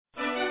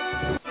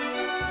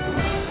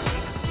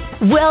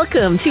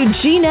Welcome to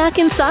GNAC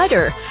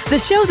Insider, the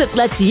show that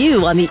lets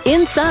you on the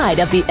inside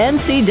of the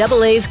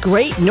NCAA's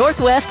Great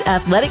Northwest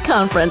Athletic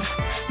Conference.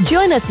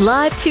 Join us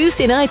live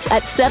Tuesday nights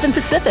at 7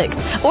 Pacific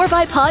or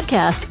by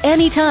podcast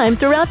anytime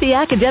throughout the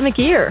academic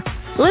year.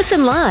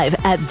 Listen live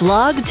at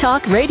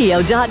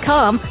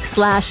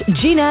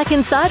blogtalkradio.com/GNAC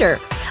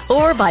Insider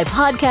or by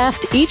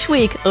podcast each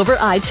week over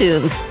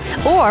iTunes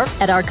or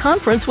at our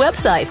conference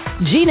website,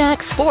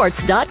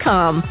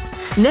 gnacsports.com.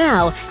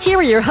 Now, here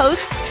are your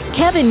hosts,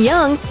 Kevin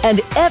Young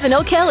and Evan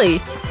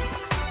O'Kelly.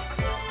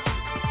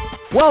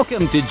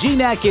 Welcome to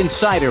GNAC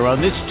Insider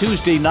on this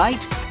Tuesday night.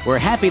 We're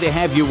happy to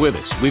have you with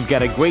us. We've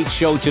got a great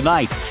show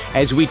tonight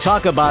as we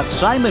talk about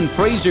Simon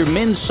Fraser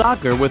men's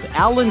soccer with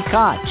Alan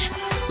Koch,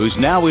 who's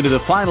now into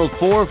the Final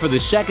Four for the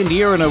second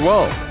year in a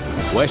row.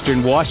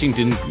 Western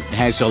Washington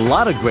has a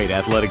lot of great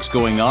athletics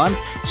going on.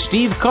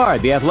 Steve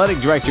Card, the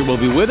athletic director, will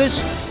be with us,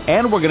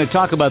 and we're going to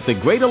talk about the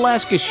Great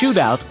Alaska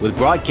Shootout with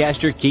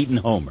broadcaster Keaton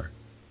Homer.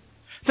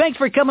 Thanks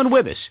for coming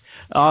with us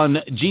on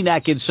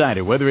GNAC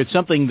Insider, whether it's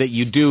something that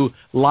you do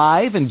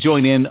live and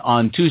join in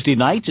on Tuesday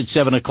nights at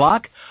 7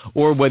 o'clock,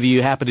 or whether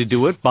you happen to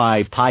do it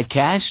by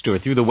podcast or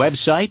through the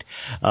website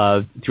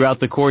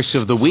throughout the course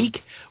of the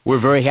week. We're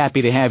very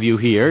happy to have you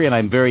here, and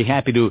I'm very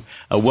happy to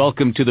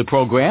welcome to the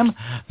program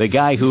the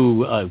guy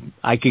who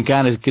I can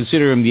kind of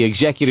consider him the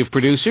executive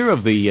producer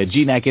of the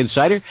GNAC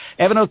Insider,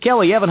 Evan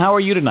O'Kelly. Evan, how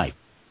are you tonight?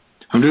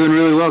 I'm doing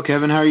really well,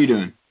 Kevin. How are you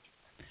doing?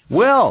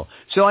 Well,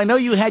 so I know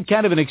you had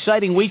kind of an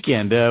exciting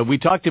weekend. We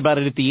talked about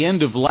it at the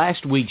end of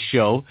last week's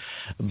show.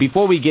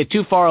 Before we get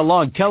too far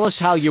along, tell us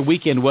how your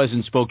weekend was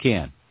in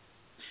Spokane.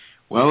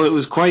 Well, it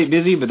was quite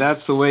busy, but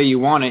that's the way you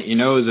want it. You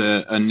know, it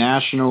was a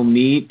national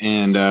meet,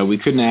 and we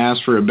couldn't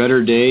ask for a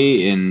better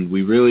day, and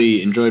we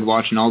really enjoyed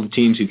watching all the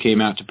teams who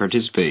came out to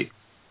participate.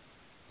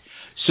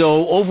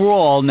 So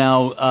overall,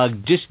 now,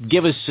 just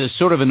give us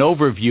sort of an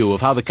overview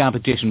of how the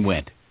competition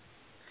went.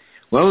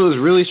 Well, it was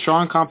really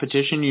strong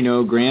competition. You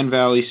know, Grand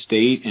Valley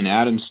State and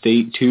Adams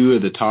State, two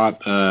of the top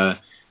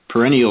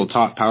perennial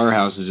top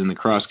powerhouses in the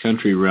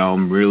cross-country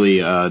realm. Really,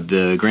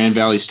 the Grand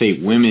Valley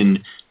State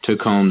women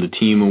took home the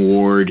team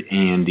award,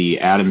 and the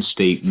Adams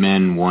State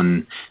men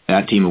won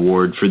that team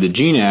award. For the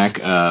GNAC,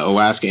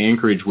 Alaska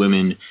Anchorage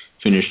women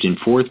finished in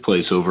fourth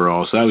place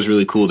overall, so that was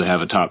really cool to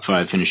have a top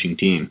five finishing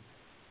team.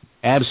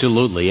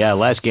 Absolutely, yeah.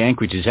 Alaska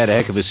Anchorage has had a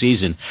heck of a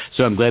season,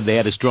 so I'm glad they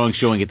had a strong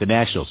showing at the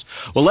Nationals.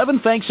 Well, Evan,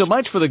 thanks so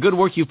much for the good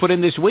work you put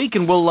in this week,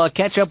 and we'll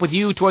catch up with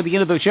you toward the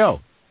end of the show.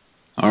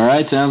 All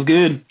right, sounds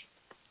good.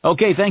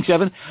 Okay, thanks,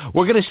 Evan.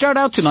 We're going to start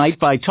out tonight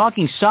by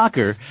talking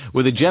soccer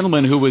with a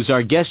gentleman who was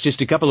our guest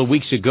just a couple of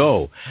weeks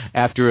ago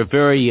after a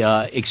very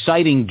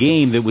exciting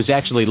game that was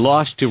actually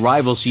lost to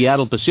rival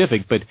Seattle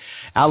Pacific. But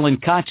Alan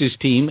Koch's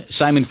team,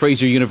 Simon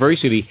Fraser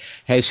University,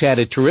 has had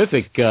a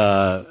terrific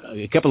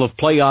a couple of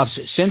playoffs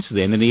since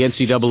then in the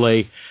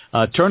NCAA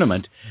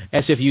tournament.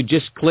 SFU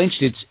just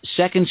clinched its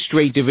second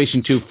straight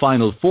Division II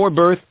Final Four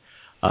berth.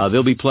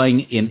 They'll be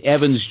playing in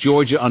Evans,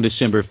 Georgia on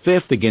December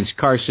 5th against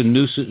Carson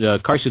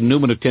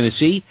Newman of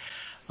Tennessee.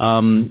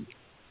 So,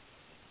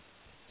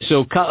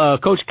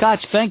 Coach Koch,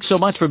 thanks so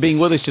much for being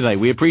with us tonight.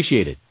 We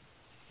appreciate it.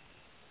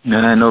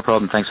 No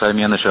problem. Thanks for having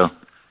me on the show.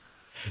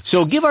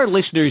 So give our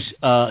listeners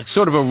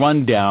sort of a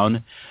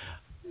rundown.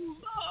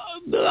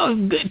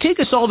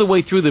 Take us all the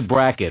way through the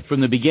bracket from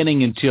the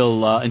beginning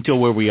until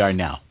where we are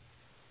now.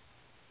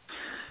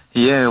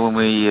 Yeah, when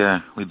we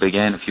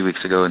began a few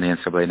weeks ago in the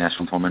NCAA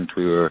National Tournament,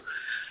 we were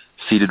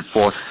seeded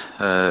fourth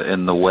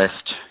in the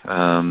West.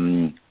 I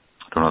don't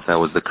know if that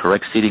was the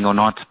correct seeding or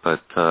not,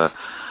 but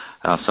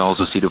ourselves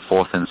were seeded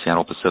fourth, in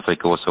Seattle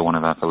Pacific, also one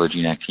of our fellow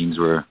GNAC teams,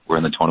 were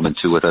in the tournament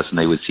too with us, and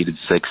they were seeded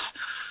sixth.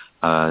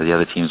 The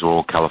other teams were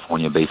all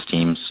California-based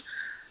teams.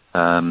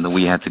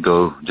 We had to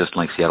go, just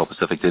like Seattle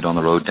Pacific did, on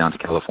the road down to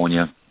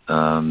California.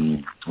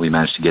 We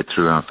managed to get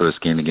through our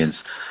first game against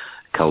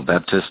Cal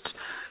Baptist.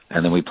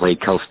 And then we played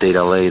Cal State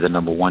LA, the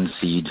number one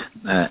seed,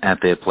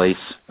 at their place.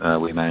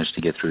 We managed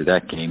to get through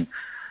that game.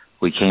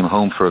 We came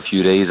home for a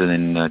few days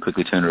and then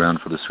quickly turned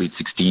around for the Sweet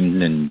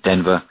 16 in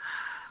Denver.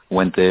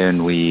 Went there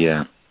and we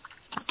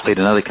played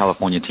another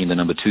California team, the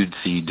number two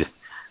seed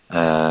in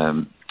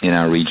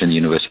our region, the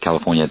University of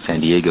California at San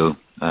Diego,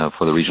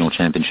 for the regional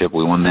championship.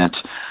 We won that,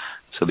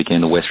 so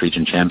became the West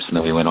Region champs. And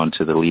then we went on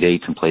to the Elite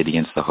Eight and played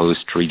against the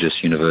host,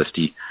 Regis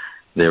University,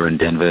 there in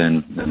Denver,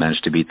 and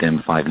managed to beat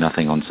them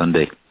 5-0 on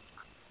Sunday.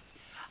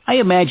 I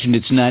imagine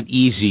it's not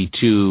easy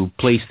to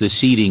place the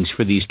seedings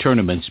for these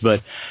tournaments,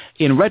 but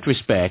in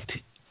retrospect,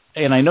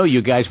 and I know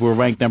you guys were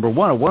ranked number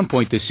one at one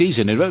point this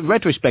season, in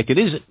retrospect, it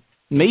is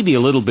maybe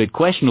a little bit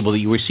questionable that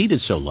you were seeded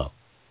so low.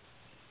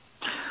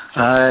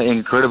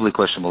 Incredibly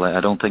questionable. I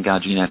don't think our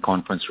GNAC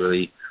conference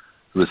really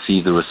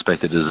received the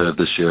respect it deserved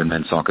this year in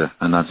men's soccer,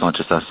 and that's not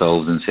just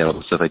ourselves in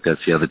Seattle Pacific,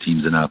 that's the other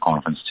teams in our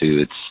conference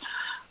too.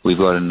 We've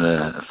got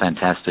a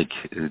fantastic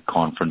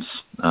conference,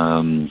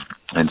 and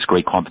it's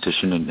great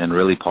competition, and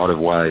really part of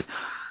why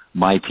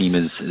my team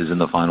is in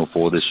the Final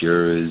Four this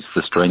year is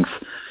the strength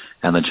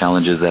and the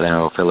challenges that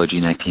our fellow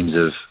GNAC teams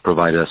have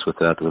provided us with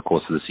throughout the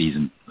course of the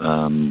season.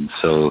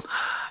 So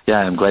yeah,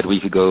 I'm glad we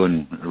could go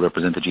and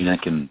represent the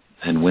GNAC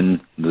and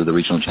win the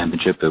regional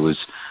championship. It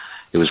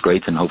was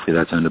great, and hopefully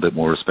that's earned a bit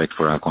more respect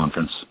for our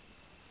conference.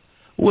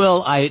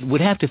 Well, I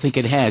would have to think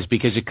it has,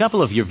 because a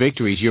couple of your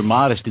victories, you're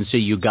modest and say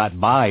you got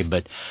by,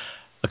 but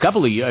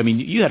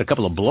you had a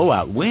couple of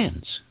blowout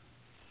wins.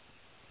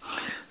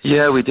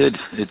 Yeah, we did.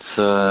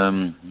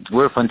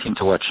 We're a fun team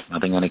to watch. I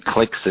think when it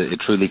clicks, it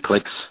truly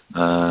clicks,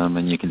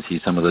 and you can see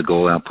some of the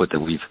goal output that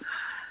we've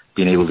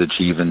been able to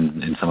achieve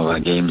in some of our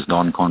games,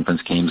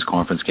 non-conference games,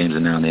 conference games,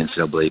 and now in the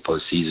NCAA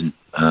postseason.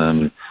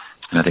 And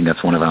I think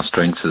that's one of our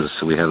strengths is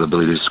we have the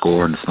ability to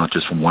score, and it's not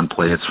just from one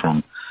player, it's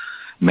from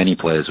many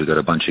players. We've got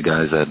a bunch of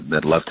guys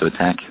that love to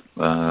attack,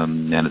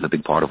 and it's a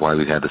big part of why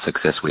we've had the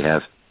success we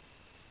have.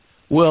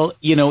 Well,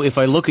 if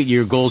I look at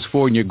your goals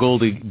for and your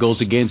goals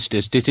against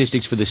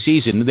statistics for the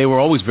season, they were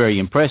always very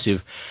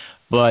impressive,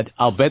 but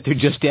I'll bet they're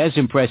just as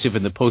impressive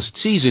in the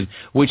postseason,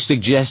 which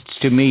suggests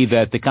to me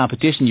that the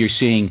competition you're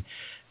seeing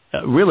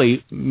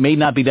really may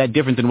not be that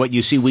different than what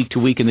you see week to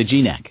week in the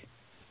GNAC.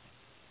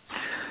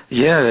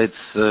 Yeah, it's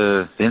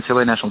the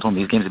NCAA National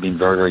Tournament. These games have been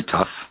very, very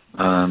tough.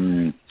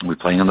 We're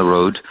playing on the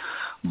road.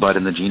 But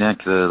in the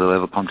GNAC, the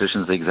level of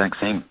competition is the exact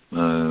same.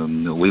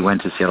 We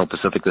went to Seattle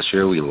Pacific this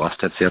year. We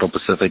lost at Seattle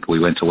Pacific. We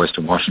went to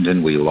Western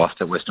Washington. We lost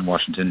at Western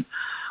Washington.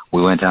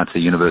 We went out to the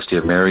University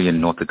of Mary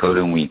in North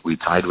Dakota, and we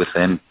tied with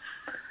them.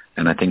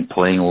 And I think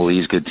playing all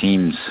these good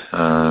teams,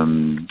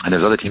 and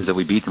there's other teams that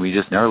we beat, and we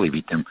just narrowly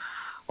beat them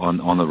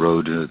on the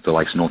road. The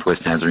likes of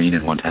Northwest Nazarene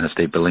and Montana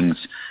State Billings.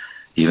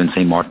 Even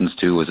St. Martin's,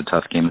 too, was a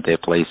tough game at their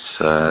place.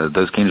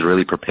 Those games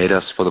really prepared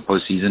us for the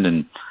postseason,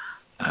 and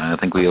I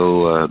think we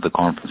owe the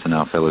conference and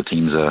our fellow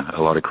teams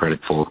a lot of credit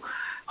for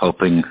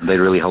helping. They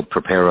really helped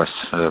prepare us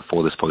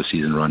for this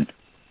postseason run.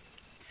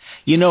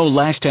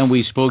 Last time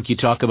we spoke, you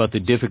talked about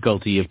the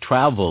difficulty of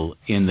travel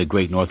in the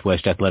Great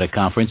Northwest Athletic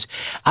Conference.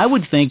 I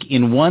would think,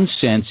 in one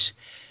sense,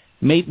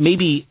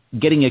 maybe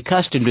getting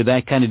accustomed to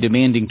that kind of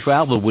demanding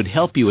travel would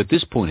help you at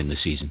this point in the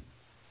season.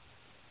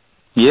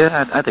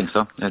 Yeah, I think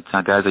so.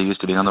 Our guys are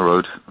used to being on the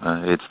road.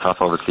 It's tough,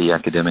 obviously,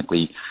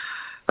 academically,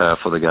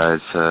 for the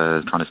guys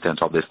trying to stay on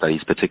top of their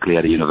studies, particularly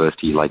at a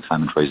university like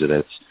Simon Fraser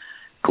that's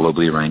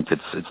globally ranked.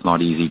 It's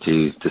not easy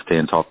to stay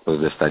on top of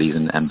their studies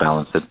and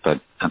balance it.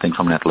 But I think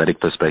from an athletic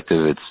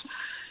perspective,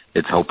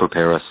 it's helped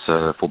prepare us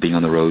for being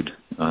on the road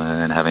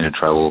and having to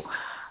travel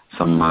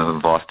some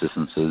vast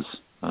distances.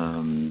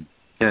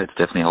 It's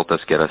definitely helped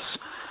us get us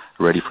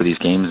ready for these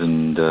games,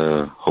 and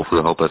hopefully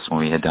it'll help us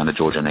when we head down to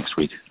Georgia next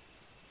week.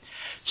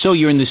 So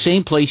you're in the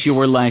same place you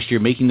were last year.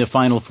 Making the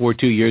Final Four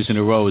 2 years in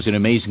a row is an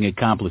amazing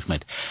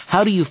accomplishment.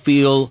 How do you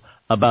feel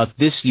about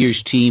this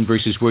year's team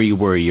versus where you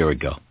were a year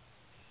ago?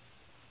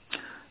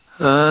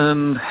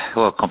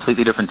 Well,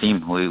 completely different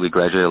team. We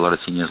graduated a lot of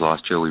seniors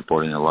last year. We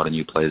brought in a lot of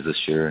new players this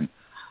year, and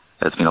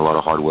it's been a lot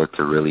of hard work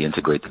to really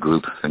integrate the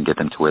group and get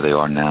them to where they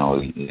are now.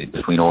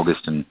 Between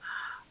August and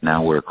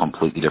now, we're a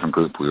completely different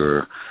group. We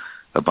were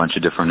a bunch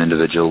of different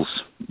individuals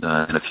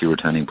and a few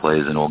returning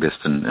players in August,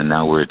 and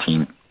now we're a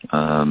team.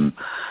 And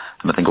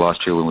I think last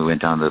year when we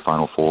went down to the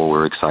Final Four, we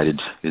were excited.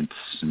 It's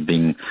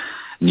being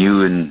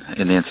new in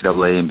the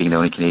NCAA and being the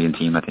only Canadian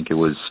team. I think it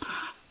was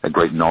a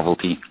great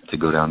novelty to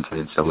go down to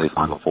the NCAA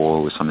Final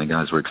Four with something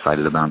guys were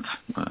excited about.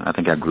 I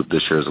think our group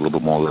this year is a little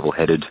bit more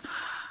level-headed,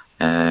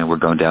 and we're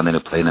going down there to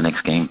play in the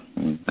next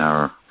game.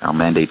 Our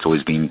mandate's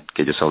always been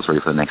get yourselves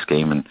ready for the next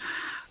game, and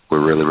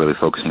we're really, really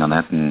focusing on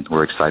that, and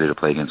we're excited to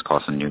play against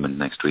Carson Newman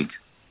next week.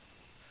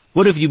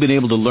 What have you been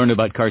able to learn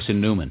about Carson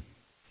Newman?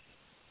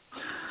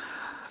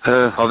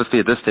 Obviously,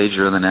 at this stage,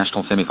 you're in the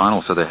national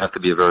semifinal, so they have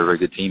to be a very, very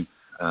good team.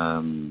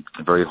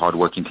 A very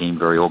hard-working team,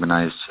 very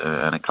organized,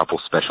 and a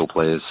couple special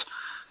players,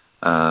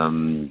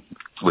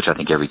 which I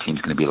think every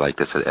team's going to be like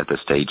this at this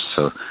stage.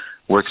 So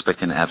we're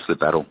expecting an absolute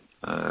battle.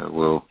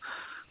 We'll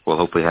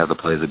hopefully have the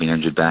players that have been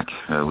injured back.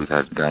 We've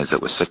had guys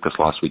that were sick this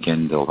last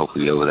weekend. They'll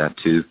hopefully be over that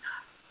too.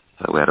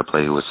 We had a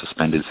player who was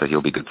suspended, so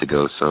he'll be good to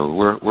go. So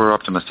we're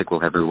optimistic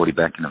we'll have everybody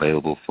back and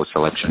available for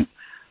selection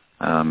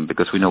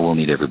because we know we'll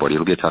need everybody.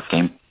 It'll be a tough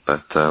game,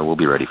 but we'll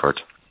be ready for it.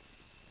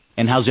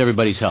 And how's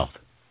everybody's health?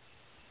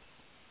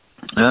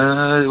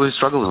 We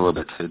struggled a little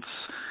bit. It's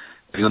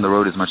being on the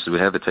road as much as we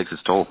have, it takes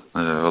its toll. A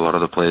lot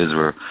of the players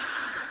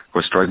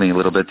were struggling a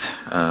little bit.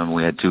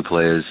 We had two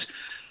players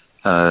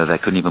that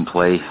couldn't even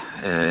play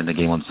in the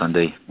game on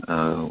Sunday.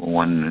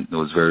 One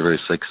was very, very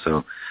sick,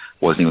 so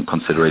wasn't even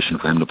consideration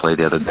for him to play.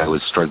 The other guy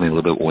was struggling a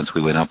little bit once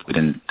we went up. We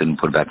didn't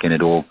put it back in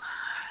at all.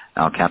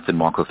 Our captain,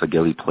 Marco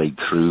Fageli, played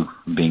through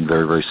being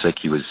very, very sick.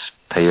 He was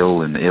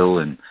pale and ill,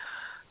 and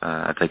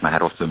I take my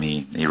hat off to him.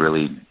 He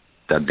really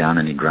dug down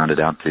and he grounded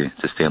out to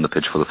stay on the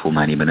pitch for the full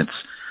 90 minutes.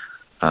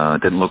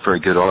 Didn't look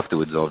very good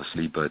afterwards,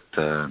 obviously, but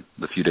the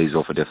few days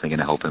off are definitely going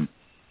to help him.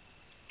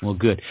 Well,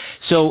 good.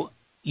 So,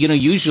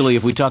 usually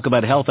if we talk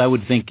about health, I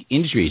would think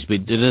injuries, but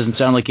it doesn't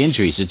sound like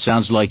injuries. It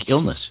sounds like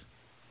illness.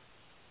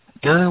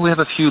 Yeah, we have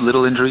a few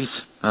little injuries,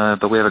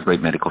 but we have a great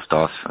medical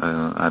staff.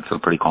 I feel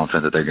pretty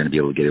confident that they're going to be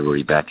able to get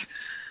everybody back,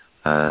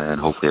 and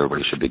hopefully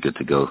everybody should be good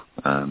to go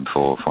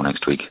for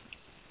next week.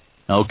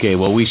 Okay,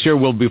 well, we sure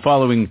will be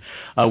following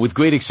with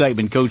great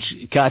excitement. Coach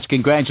Koch,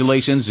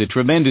 congratulations. A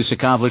tremendous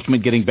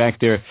accomplishment getting back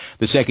there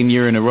the second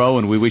year in a row,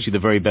 and we wish you the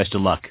very best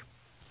of luck.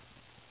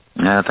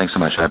 Yeah, thanks so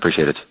much. I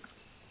appreciate it.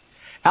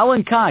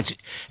 Alan Koch,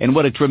 and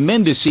what a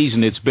tremendous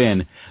season it's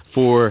been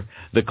for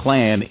the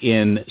Clan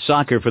in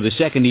soccer for the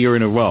second year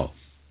in a row.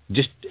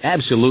 Just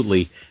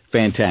absolutely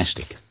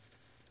fantastic.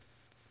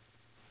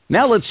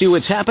 Now let's see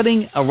what's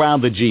happening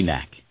around the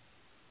GNAC.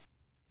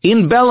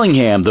 In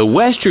Bellingham, the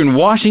Western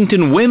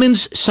Washington women's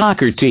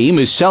soccer team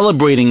is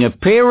celebrating a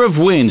pair of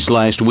wins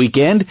last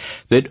weekend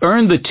that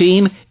earned the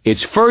team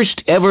its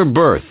first ever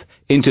berth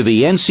into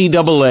the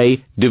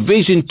NCAA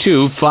Division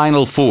II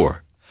Final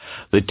Four.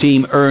 The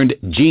team earned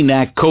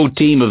GNAC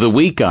Co-Team of the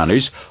Week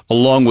honors,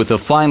 along with a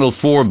Final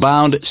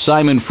Four-bound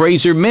Simon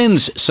Fraser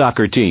men's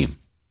soccer team.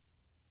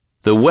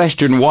 The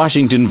Western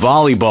Washington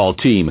volleyball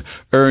team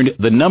earned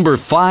the number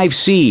 5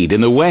 seed in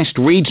the West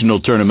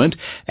Regional Tournament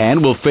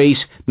and will face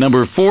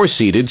number 4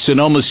 seeded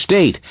Sonoma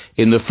State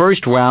in the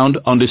first round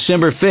on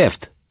December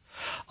 5th.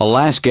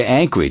 Alaska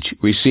Anchorage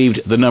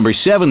received the number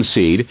 7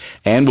 seed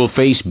and will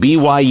face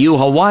BYU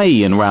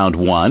Hawaii in round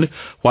 1,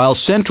 while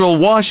Central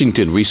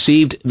Washington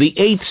received the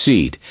 8th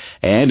seed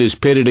and is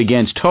pitted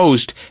against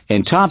host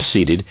and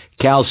top-seeded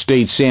Cal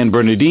State San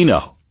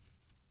Bernardino.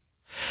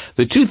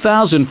 The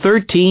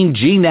 2013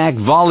 GNAC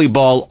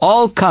Volleyball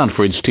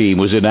All-Conference team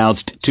was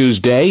announced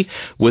Tuesday,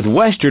 with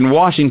Western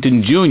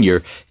Washington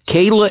Junior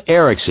Kayla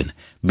Erickson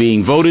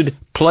being voted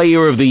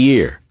Player of the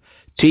Year.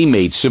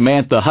 Teammate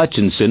Samantha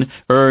Hutchinson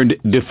earned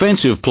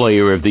Defensive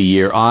Player of the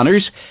Year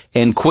honors,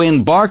 and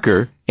Quinn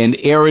Barker and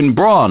Aaron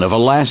Braun of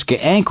Alaska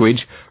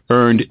Anchorage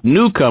earned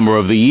Newcomer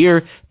of the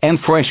Year and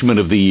Freshman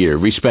of the Year,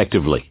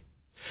 respectively.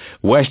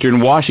 Western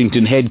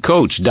Washington head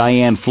coach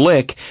Diane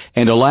Flick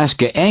and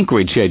Alaska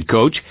Anchorage head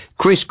coach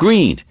Chris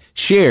Green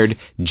shared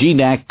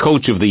GNAC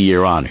Coach of the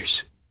Year honors.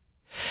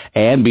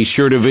 And be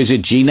sure to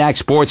visit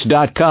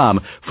GNACsports.com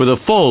for the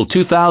full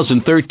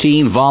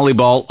 2013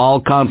 Volleyball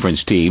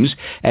All-Conference teams,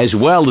 as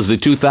well as the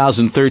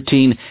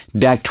 2013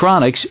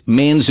 Daktronics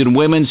Men's and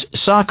Women's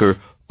Soccer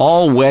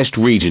All-West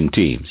Region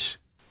teams.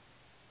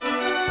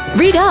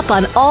 Read up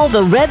on all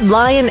the Red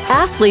Lion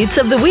athletes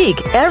of the week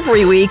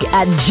every week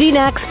at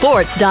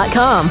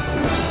GNACsports.com.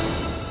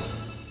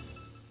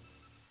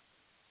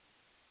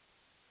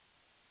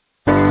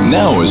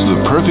 Now is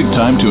the perfect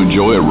time to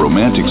enjoy a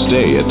romantic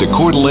stay at the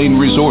Coeur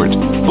d'Alene Resort.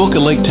 Book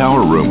a lake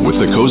tower room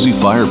with a cozy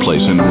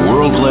fireplace and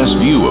world-class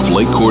view of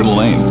Lake Coeur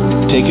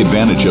d'Alene. Take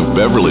advantage of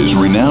Beverly's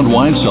renowned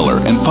wine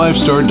cellar and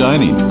 5-star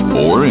dining,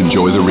 or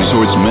enjoy the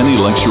resort's many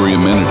luxury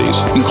amenities,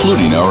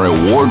 including our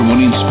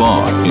award-winning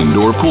spa,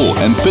 indoor pool,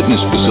 and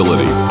fitness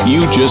facility.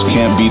 You just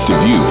can't beat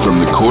the view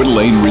from the Coeur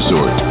d'Alene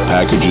Resort.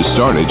 Packages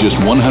start at just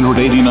 $189.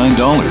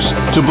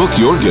 To book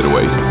your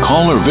getaway,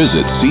 call or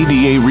visit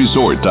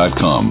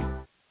cdaresort.com.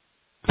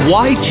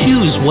 Why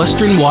choose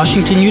Western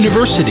Washington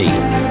University?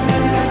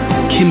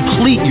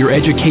 Complete your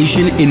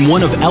education in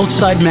one of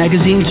Outside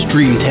Magazine's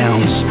dream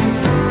towns.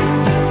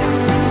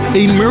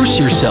 Immerse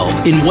yourself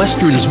in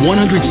Western's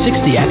 160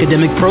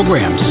 academic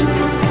programs.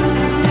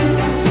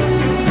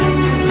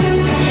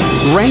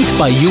 Ranked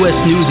by U.S.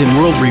 News &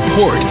 World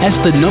Report as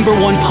the #1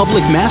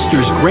 public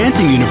master's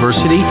granting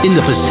university in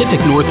the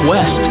Pacific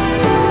Northwest.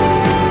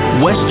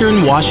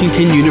 Western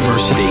Washington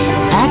University.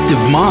 Active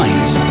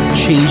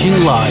minds,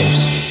 changing lives.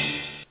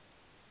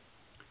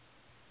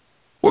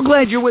 We're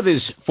glad you're with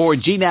us for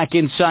GNAC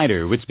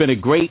Insider. It's been a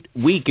great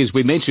week, as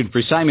we mentioned,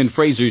 for Simon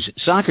Fraser's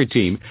soccer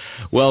team.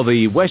 Well,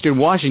 the Western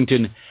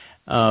Washington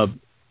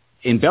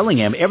in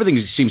Bellingham,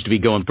 everything seems to be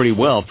going pretty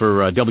well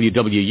for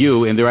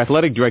WWU, and their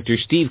athletic director,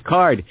 Steve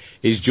Card,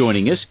 is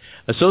joining us.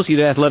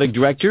 Associate Athletic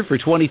Director for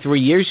 23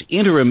 years,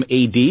 interim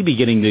AD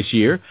beginning this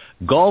year,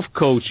 golf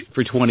coach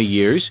for 20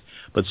 years.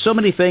 But so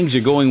many things are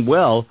going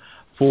well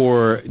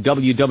for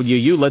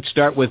WWU. Let's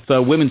start with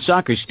women's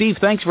soccer. Steve,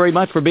 thanks very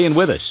much for being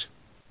with us.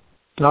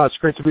 No, it's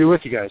great to be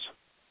with you guys.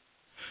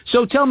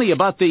 So tell me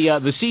about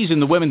the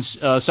season the women's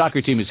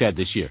soccer team has had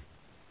this year.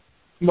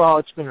 Well,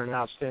 it's been an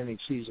outstanding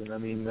season. I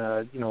mean,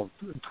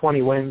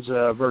 20 wins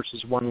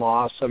versus 1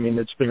 loss. I mean,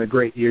 it's been a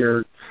great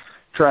year.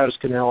 Travis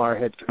Cannell, our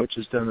head coach,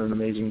 has done an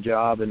amazing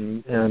job,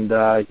 and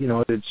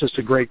it's just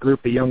a great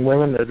group of young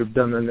women that have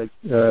done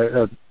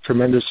a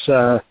tremendous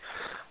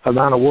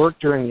amount of work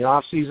during the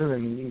off season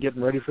and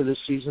getting ready for this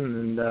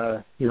season,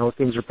 and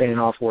things are paying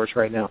off for us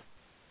right now.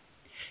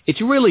 It's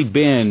really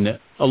been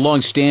a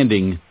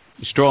long-standing,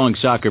 strong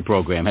soccer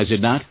program, has it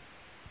not?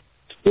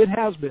 It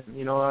has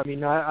been.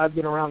 I've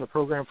been around the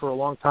program for a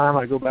long time.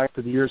 I go back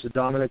to the years of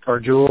Dominic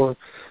Carjul,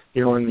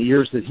 and the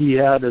years that he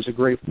had as a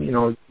great,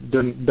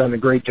 done a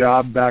great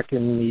job back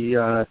in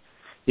the,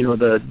 in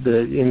the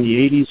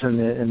 80s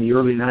and the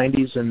early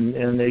 90s,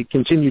 and they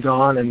continued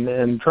on,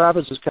 and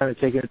Travis has kind of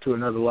taken it to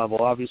another level.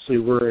 Obviously,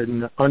 we're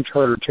in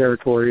uncharted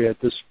territory at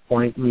this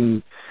point,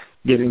 and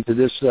getting to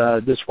this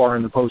far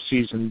in the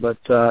postseason. But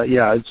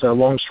it's a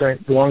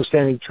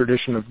long-standing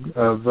tradition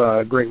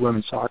of great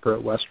women's soccer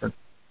at Western.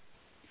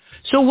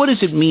 So what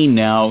does it mean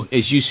now,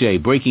 as you say,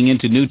 breaking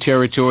into new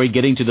territory,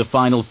 getting to the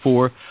Final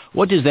Four?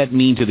 What does that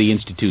mean to the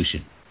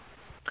institution?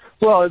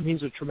 Well, it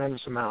means a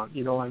tremendous amount.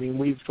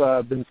 We've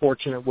been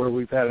fortunate where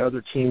we've had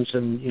other teams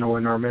in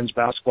our men's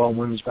basketball and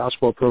women's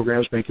basketball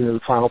programs making it to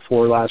the Final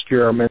Four last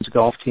year, our men's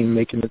golf team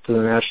making it to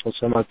the national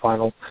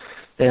semifinal.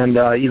 And,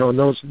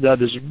 that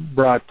has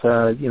brought,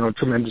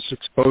 tremendous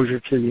exposure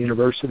to the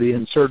university.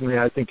 And certainly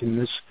I think in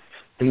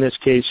this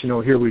case,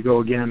 here we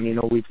go again.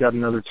 We've got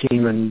another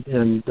team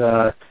and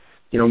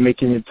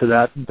making it to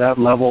that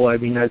level. I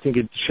think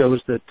it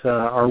shows that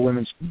our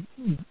women's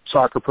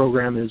soccer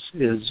program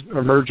is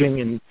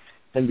emerging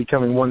and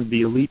becoming one of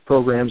the elite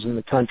programs in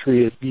the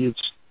country. It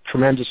gives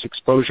tremendous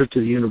exposure to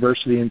the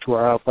university and to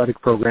our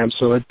athletic program.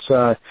 So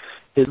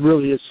it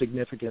really is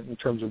significant in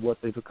terms of what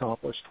they've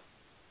accomplished.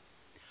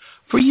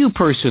 For you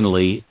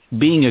personally,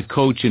 being a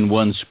coach in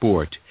one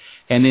sport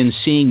and then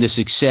seeing the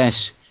success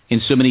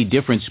in so many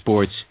different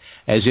sports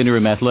as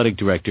interim athletic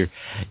director,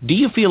 do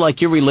you feel like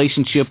your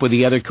relationship with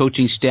the other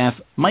coaching staff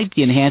might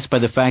be enhanced by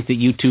the fact that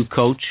you two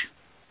coach?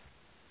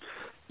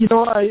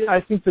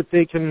 I think that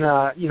they can,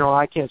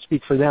 I can't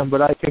speak for them,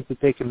 but I think that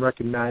they can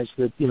recognize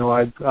that,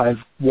 I've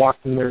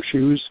walked in their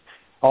shoes,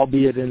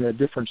 albeit in a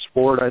different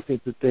sport. I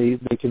think that they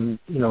can,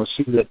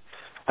 see that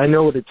I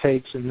know what it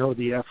takes and know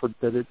the effort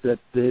that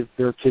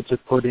their kids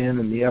have put in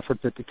and the effort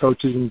that the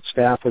coaches and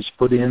staff has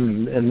put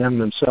in and them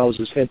themselves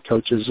as head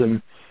coaches.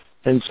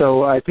 And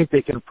so I think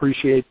they can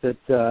appreciate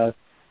that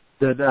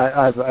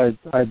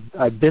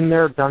I've been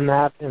there, done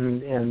that,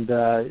 and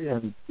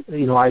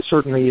I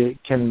certainly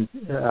can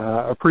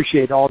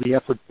appreciate all the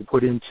effort they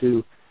put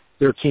into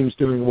their teams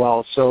doing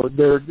well. So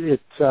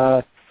it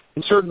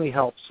certainly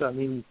helps.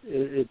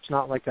 It's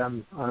not like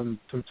I'm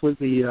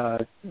completely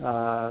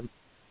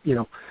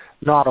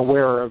not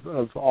aware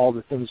of all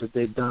the things that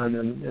they've done,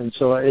 and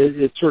so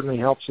it certainly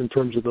helps in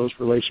terms of those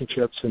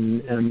relationships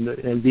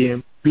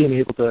and being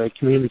able to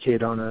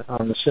communicate on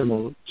a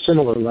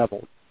similar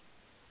level.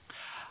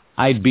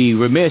 I'd be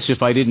remiss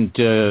if I didn't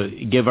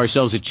give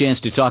ourselves a chance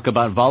to talk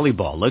about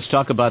volleyball. Let's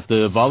talk about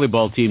the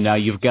volleyball team now.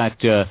 You've got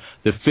the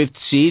 5th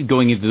seed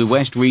going into the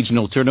West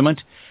Regional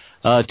Tournament.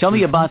 Tell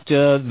me about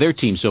their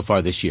team so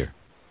far this year.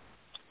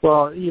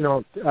 Well,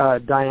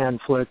 Diane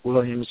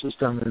Flick-Williams has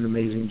done an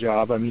amazing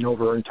job.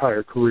 Over her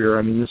entire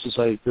career. This is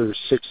like their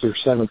 6th or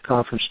 7th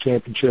conference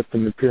championship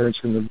and appearance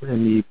in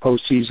the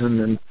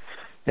postseason, and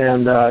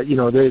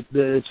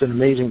it's an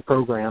amazing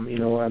program.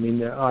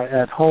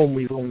 At home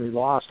we've only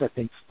lost, I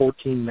think,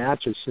 14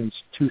 matches since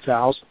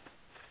 2000.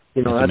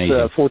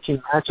 That's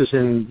 14 matches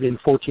in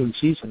 14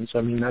 seasons.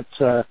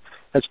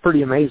 That's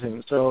pretty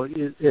amazing. So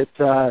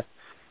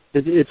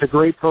it's a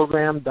great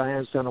program.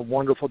 Diane's done a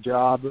wonderful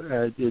job.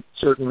 It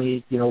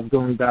certainly,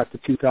 going back to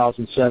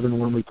 2007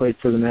 when we played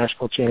for the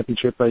national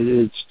championship,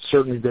 it's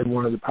certainly been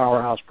one of the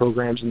powerhouse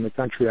programs in the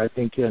country, I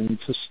think, and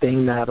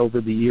sustained that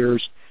over the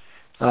years.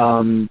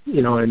 And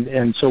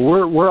so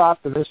we're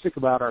optimistic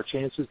about our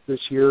chances this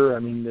year.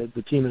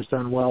 The team has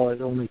done well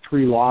at only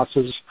 3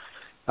 losses.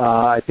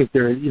 I think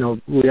we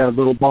had a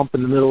little bump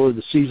in the middle of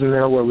the season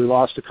there where we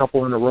lost a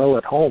couple in a row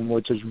at home,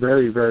 which is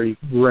very, very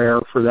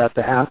rare for that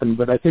to happen.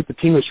 But I think the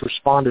team has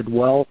responded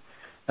well.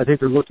 I think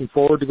they're looking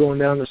forward to going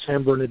down to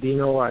San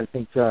Bernardino. I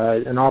think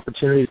an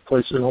opportunity to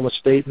play Sonoma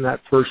State in that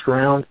first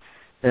round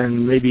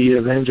and maybe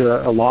avenge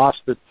a loss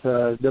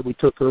that we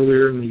took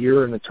earlier in the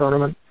year in the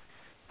tournament.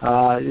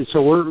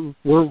 So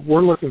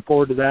we're looking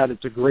forward to that.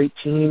 It's a great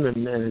team,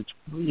 and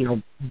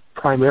it's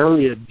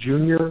primarily a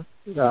junior.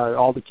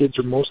 All the kids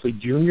are mostly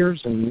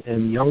juniors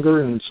and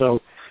younger, and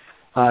so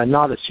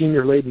not a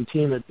senior-laden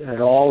team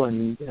at all.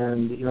 And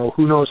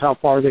who knows how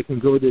far they can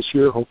go this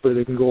year. Hopefully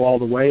they can go all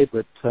the way,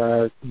 but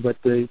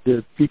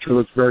the future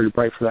looks very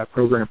bright for that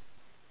program.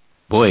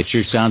 Boy, it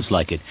sure sounds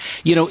like it.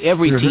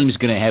 Every team's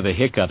going to have a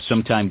hiccup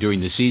sometime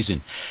during the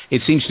season.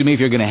 It seems to me if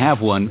you're going to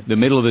have one, the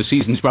middle of the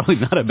season is probably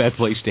not a bad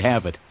place to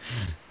have it.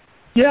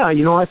 Yeah,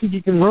 I think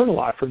you can learn a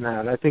lot from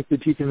that. I think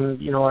that you can,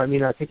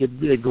 I think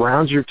it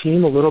grounds your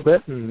team a little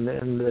bit and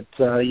that,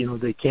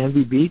 they can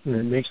be beaten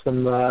and makes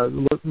them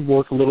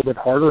work a little bit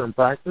harder in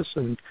practice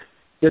and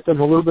get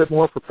them a little bit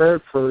more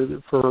prepared for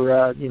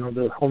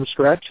the home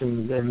stretch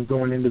and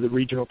going into the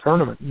regional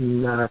tournament.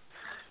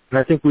 And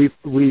I think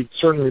we've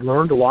certainly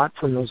learned a lot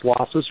from those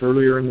losses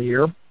earlier in the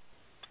year,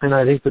 and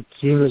I think the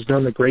team has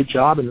done a great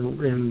job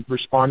in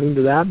responding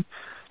to that.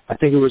 I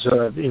think it was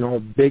a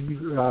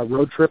big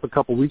road trip a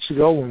couple weeks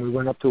ago when we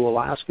went up to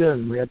Alaska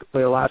and we had to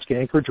play Alaska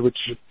Anchorage, which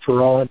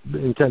for all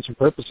intents and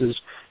purposes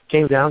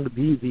came down to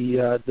be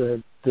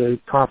the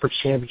conference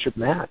championship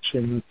match.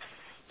 And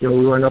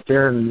we went up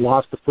there and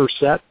lost the first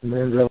set and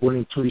ended up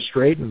winning 3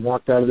 straight and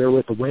walked out of there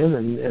with a win,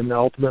 and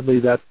ultimately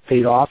that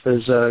paid off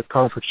as a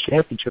conference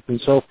championship.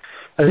 And so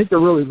I think they're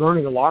really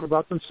learning a lot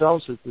about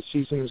themselves as the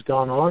season has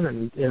gone on,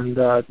 and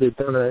they've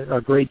done a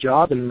great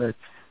job. And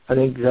I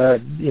think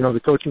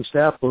the coaching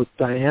staff, both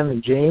Diane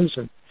and James,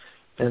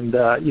 and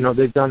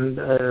they've done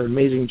an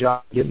amazing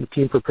job getting the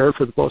team prepared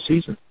for the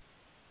postseason.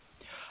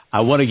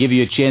 I want to give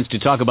you a chance to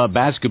talk about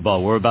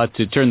basketball. We're about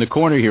to turn the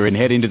corner here and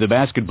head into the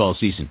basketball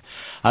season.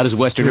 How does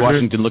Western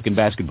Washington look in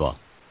basketball?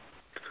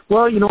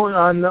 Well,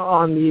 on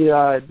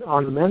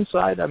the men's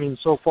side, I mean,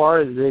 so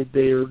far they're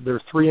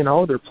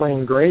 3-0. They're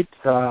playing great.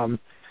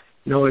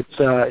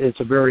 It's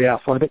a very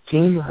athletic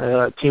team,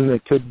 a team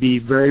that could be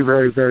very,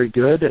 very, very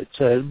good.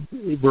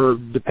 We're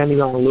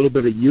depending on a little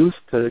bit of youth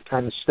to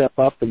kind of step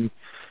up and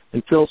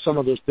fill some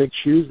of those big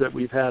shoes that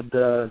we've had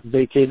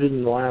vacated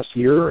in the last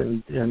year,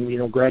 and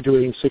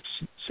graduating six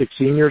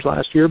seniors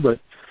last year, but.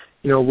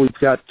 We've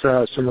got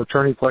some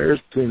returning players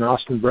between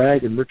Austin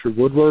Bragg and Richard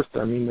Woodworth.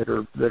 I mean,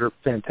 that are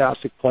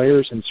fantastic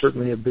players and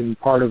certainly have been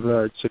part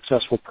of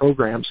successful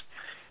programs.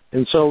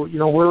 And so,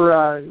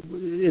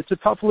 it's a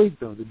tough league,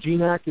 though. The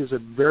GNAC is a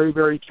very,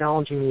 very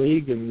challenging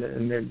league, and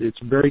it's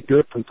very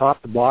good from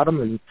top to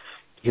bottom, and you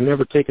can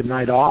never take a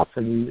night off.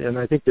 And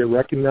I think they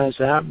recognize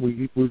that.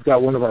 We've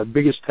got one of our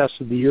biggest tests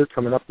of the year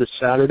coming up this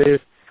Saturday,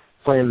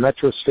 playing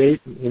Metro State,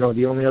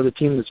 the only other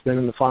team that's been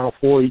in the Final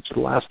Four each of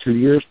the last 2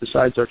 years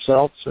besides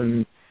ourselves.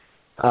 And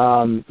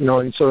so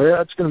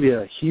that's going to be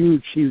a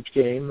huge, huge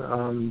game.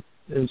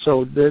 And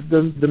so the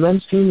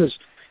men's team is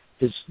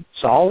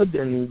solid,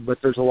 but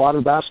there's a lot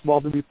of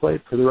basketball to be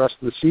played for the rest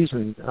of the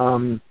season.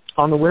 On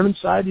the women's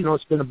side,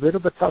 it's been a bit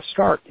of a tough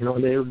start.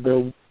 They're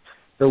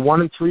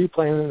 1-3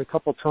 playing in a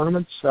couple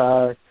tournaments.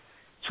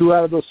 2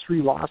 out of those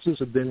 3 losses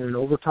have been in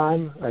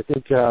overtime. I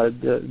think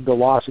the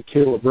loss of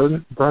Kayla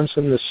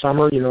Brunson this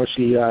summer,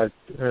 she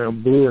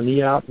blew her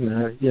knee out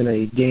in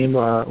a game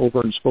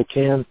over in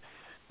Spokane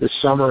this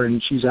summer,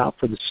 and she's out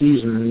for the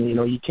season. And,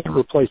 you can't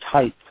replace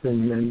height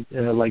and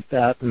like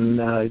that. And,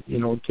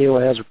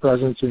 Kayla has a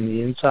presence in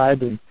the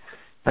inside, and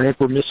I think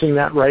we're missing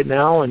that right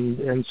now.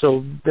 And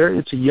so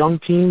it's a young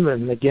team,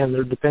 and, again,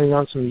 they're depending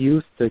on some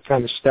youth to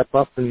kind of step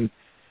up and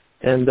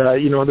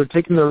they're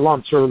taking their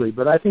lumps early,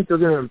 but I think they're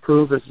going to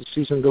improve as the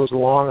season goes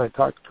along. I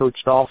talked to Coach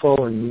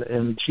Dolfo,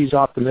 and she's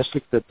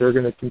optimistic that they're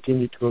going to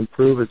continue to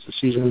improve as the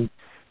season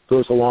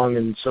goes along,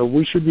 and so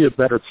we should be a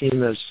better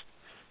team as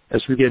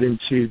we get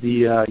into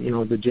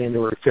the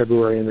January,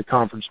 February, and the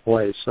conference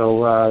play.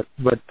 So,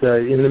 but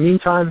in the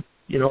meantime,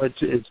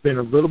 it's been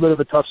a little bit of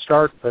a tough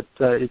start, but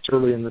it's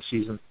early in the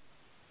season.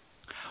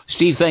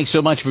 Steve, thanks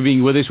so much for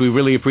being with us. We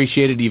really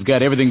appreciate it. You've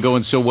got everything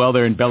going so well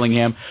there in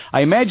Bellingham.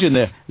 I imagine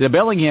the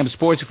Bellingham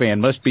sports fan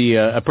must be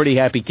a pretty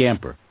happy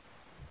camper.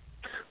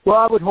 Well,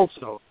 I would hope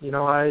so.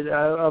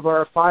 Of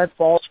our 5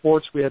 fall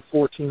sports, we had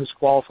 4 teams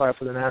qualify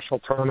for the national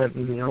tournament,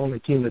 and the only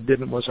team that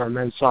didn't was our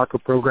men's soccer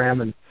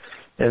program, and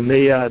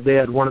they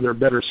had one of their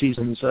better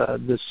seasons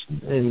this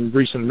in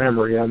recent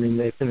memory. I mean,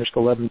 they finished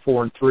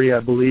 11-4-3, I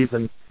believe,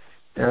 and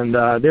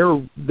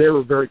they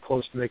were very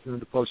close to making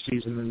the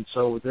postseason, and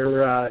so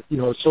they're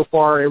so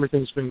far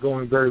everything's been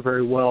going very,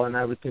 very well, and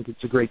I would think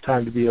it's a great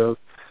time to be a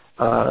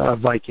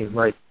Viking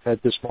right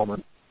at this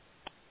moment.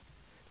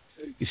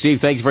 Steve,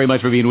 thanks very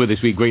much for being with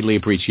us. We greatly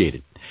appreciate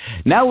it.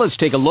 Now let's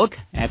take a look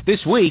at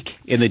this week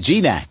in the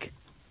GNAC.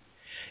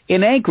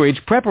 In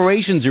Anchorage,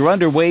 preparations are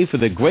underway for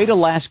the Great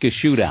Alaska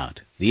Shootout,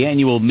 the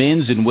annual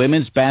men's and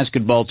women's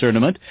basketball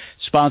tournament,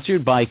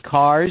 sponsored by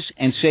Cars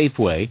and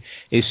Safeway,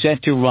 is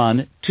set to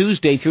run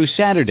Tuesday through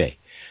Saturday.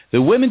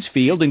 The women's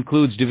field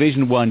includes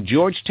Division I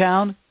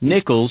Georgetown,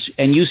 Nichols,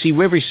 and UC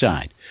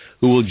Riverside,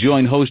 who will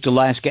join host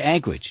Alaska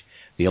Anchorage.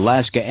 The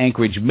Alaska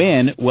Anchorage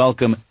men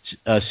welcome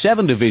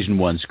 7 Division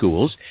I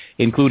schools,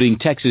 including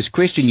Texas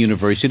Christian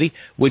University,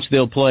 which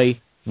they'll play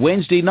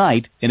Wednesday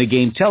night in a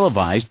game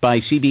televised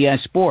by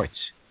CBS Sports.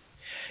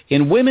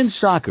 In women's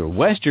soccer,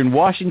 Western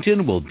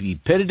Washington will be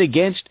pitted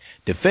against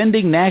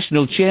defending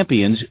national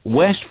champions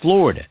West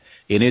Florida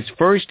in its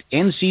first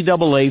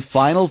NCAA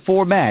Final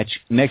Four match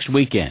next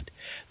weekend.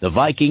 The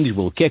Vikings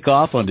will kick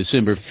off on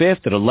December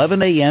 5th at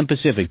 11 a.m.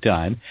 Pacific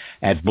Time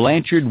at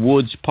Blanchard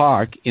Woods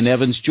Park in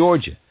Evans,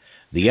 Georgia.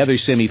 The other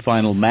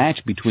semifinal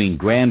match between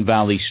Grand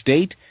Valley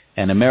State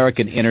and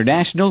American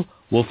International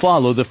will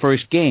follow the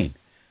first game.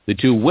 The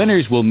 2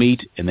 winners will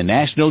meet in the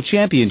national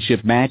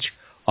championship match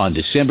on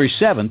December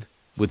 7th,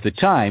 with the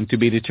time to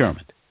be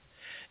determined.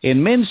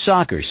 In men's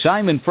soccer,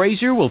 Simon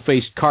Fraser will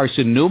face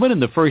Carson Newman in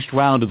the first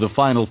round of the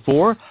Final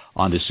Four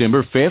on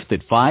December 5th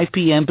at 5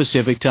 p.m.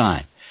 Pacific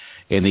Time.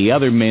 In the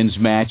other men's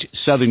match,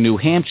 Southern New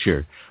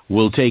Hampshire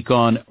will take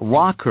on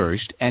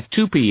Rockhurst at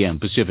 2 p.m.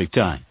 Pacific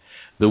Time.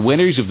 The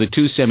winners of the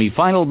 2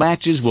 semifinal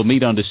matches will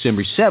meet on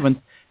December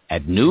 7th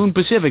at noon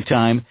Pacific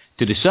Time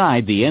to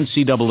decide the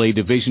NCAA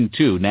Division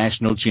II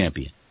national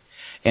champion.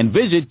 And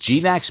visit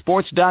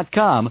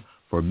GNACsports.com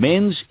for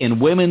men's and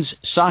women's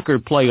soccer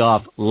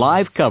playoff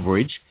live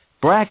coverage,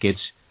 brackets,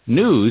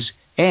 news,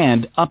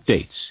 and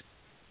updates.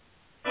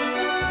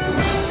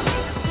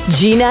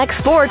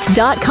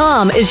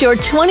 GNACsports.com is your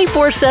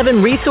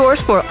 24/7 resource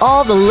for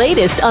all the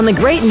latest on the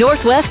Great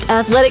Northwest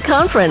Athletic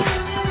Conference.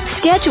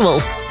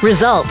 Schedules,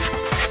 results,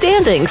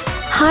 standings,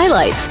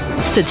 highlights,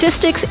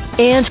 statistics,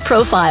 and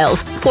profiles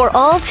for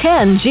all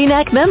 10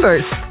 GNAC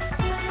members.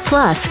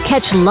 Plus,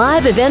 catch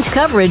live event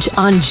coverage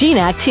on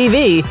GNAC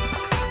TV.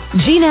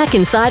 GNAC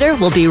Insider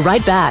will be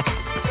right back.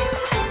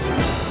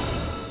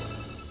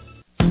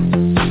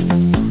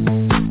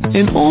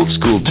 In old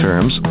school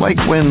terms, like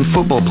when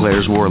football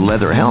players wore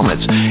leather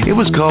helmets, it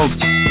was called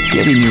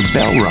getting your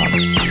bell rung.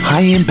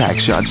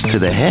 High-impact shots to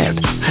the head.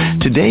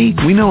 Today,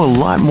 we know a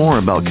lot more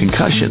about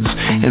concussions,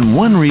 and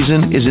one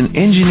reason is an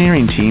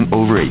engineering team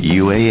over at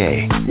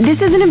UAA. This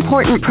is an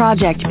important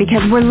project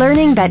because we're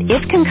learning that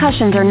if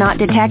concussions are not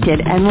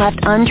detected and left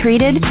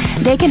untreated,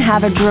 they can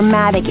have a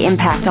dramatic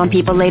impact on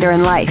people later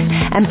in life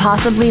and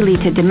possibly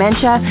lead to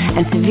dementia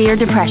and severe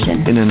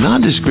depression. In a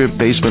nondescript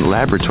basement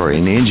laboratory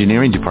in the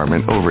engineering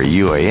department over at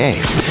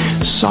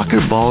UAA,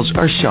 soccer balls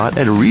are shot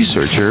at a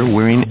researcher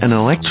wearing an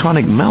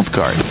electronic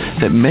mouthguard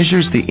that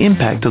measures the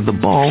impact of the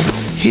ball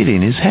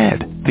hitting his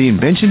head. The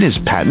invention is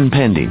patent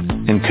pending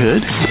and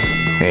could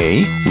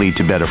A, lead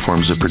to better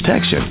forms of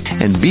protection,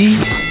 and B,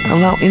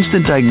 allow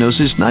instant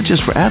diagnosis not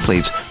just for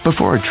athletes, but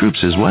for our troops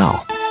as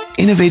well.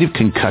 Innovative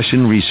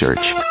concussion research.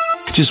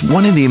 Just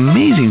one of the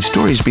amazing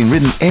stories being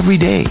written every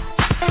day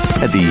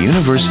at the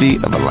University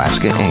of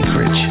Alaska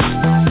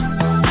Anchorage.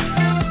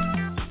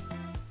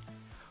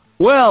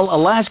 Well,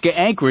 Alaska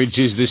Anchorage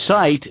is the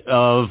site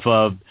of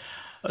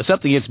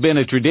something that's been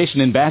a tradition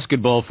in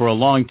basketball for a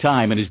long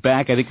time and is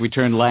back, I think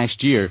returned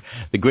last year.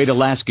 The Great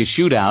Alaska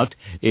Shootout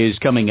is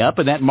coming up,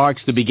 and that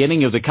marks the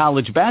beginning of the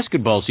college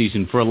basketball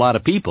season for a lot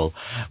of people.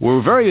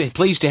 We're very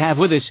pleased to have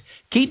with us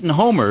Keaton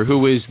Homer,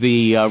 who is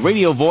the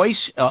radio voice,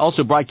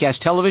 also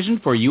broadcast television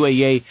for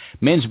UAA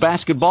men's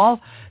basketball.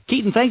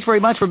 Keaton, thanks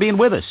very much for being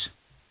with us.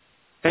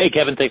 Hey,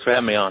 Kevin, thanks for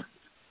having me on.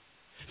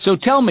 So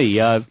tell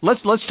me,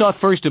 let's talk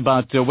first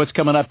about what's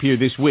coming up here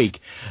this week.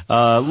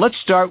 Let's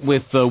start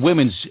with the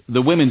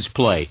women's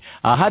play.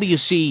 How do you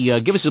see?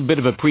 Give us a bit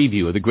of a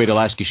preview of the Great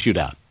Alaska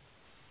Shootout.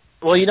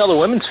 Well, the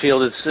women's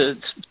field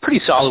it's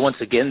pretty solid once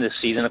again this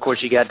season. Of course,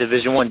 you got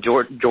Division I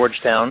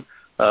Georgetown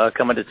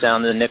coming to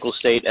town, then Nicholls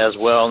State as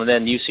well, and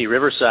then UC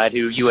Riverside,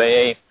 who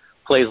UAA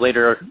plays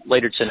later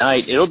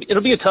tonight. It'll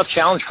be a tough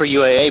challenge for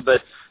UAA,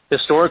 but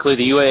historically,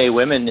 the UAA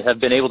women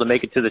have been able to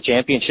make it to the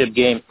championship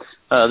game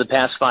the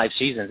past 5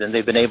 seasons, and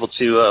they've been able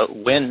to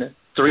win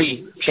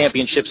 3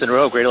 championships in a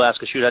row, Great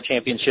Alaska Shootout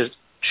championships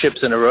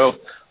in a row,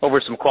 over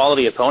some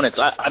quality opponents.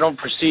 I don't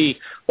foresee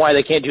why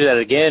they can't do that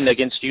again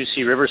against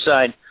UC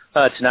Riverside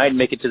tonight and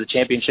make it to the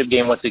championship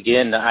game once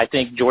again. I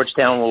think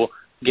Georgetown will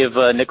give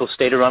Nicholls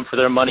State a run for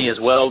their money as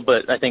well,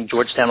 but I think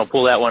Georgetown will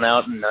pull that one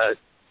out, and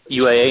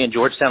UAA and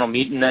Georgetown will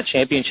meet in that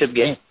championship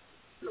game.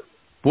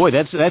 Boy,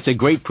 that's a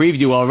great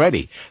preview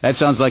already. That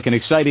sounds like an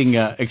exciting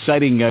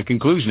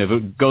conclusion if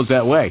it goes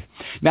that way.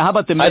 Now, how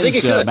about the men's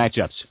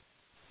matchups?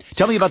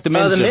 Tell me about the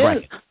men's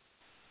bracket.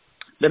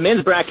 The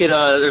men's bracket,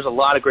 there's a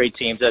lot of great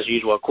teams as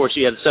usual. Of course,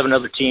 you have 7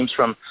 other teams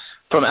from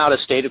out of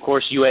state. Of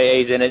course,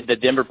 UAA's in it, the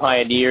Denver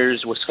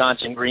Pioneers,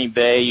 Wisconsin Green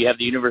Bay. You have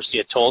the University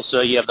of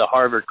Tulsa. You have the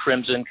Harvard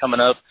Crimson coming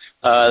up,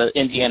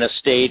 Indiana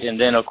State, and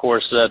then, of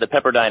course, the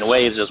Pepperdine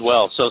Waves as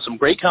well. So some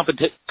great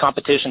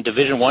competition,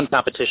 Division I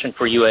competition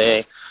for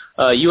UAA.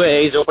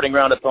 UAA's opening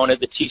round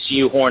opponent, the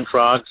TCU Horned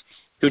Frogs,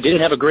 who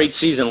didn't have a great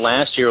season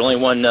last year, only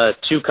won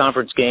 2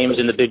 conference games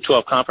in the Big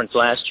 12 Conference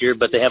last year,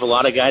 but they have a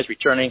lot of guys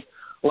returning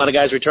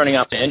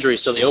after injury,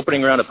 so the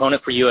opening round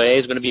opponent for UAA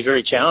is going to be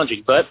very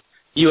challenging. But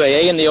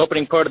UAA in the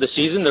opening part of the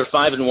season, they're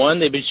 5-1.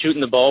 They've been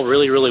shooting the ball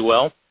really, really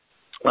well.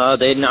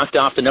 They knocked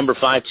off the number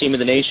 5 team in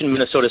the nation,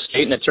 Minnesota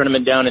State, in a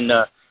tournament down in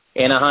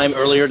Anaheim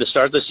earlier to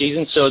start the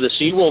season. So the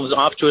Seawolves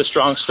off to a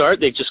strong start.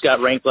 They just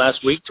got ranked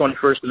last week,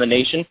 21st in the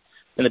nation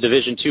in the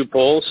Division II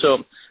poll.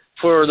 So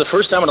for the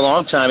first time in a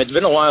long time, it's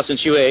been a while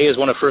since UAA has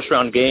won a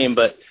first-round game,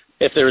 but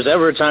if there was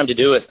ever a time to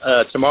do it,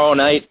 tomorrow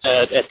night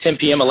at 10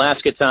 p.m.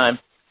 Alaska time,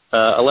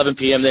 11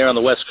 p.m. there on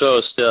the West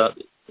Coast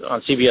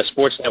on CBS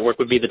Sports Network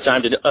would be the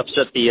time to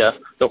upset the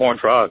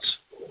Horned Frogs.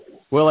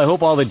 Well, I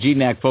hope all the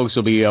GNAC folks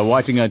will be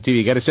watching on TV.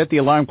 You got to set the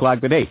alarm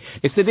clock today.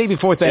 It's the day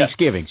before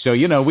Thanksgiving, so,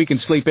 we can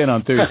sleep in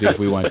on Thursday if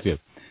we want to.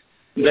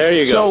 There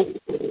you go.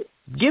 So,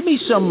 give me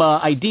some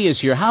ideas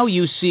here. How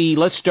you see,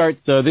 let's start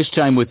this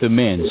time with the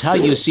men's, how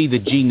you see the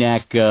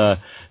GNAC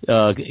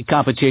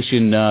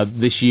competition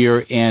this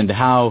year and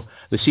how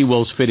the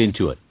Seawolves fit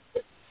into it.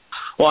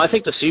 Well, I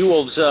think the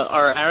Seawolves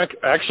are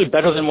actually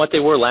better than what they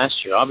were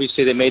last year.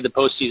 Obviously, they made the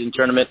postseason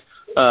tournament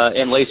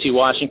in Lacey,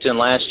 Washington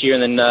last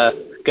year, and then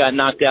got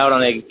knocked out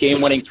on a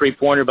game-winning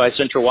 3-pointer by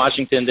Central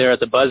Washington there at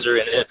the buzzer.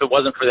 And if it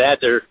wasn't for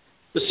that, the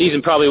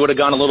season probably would have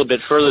gone a little bit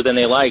further than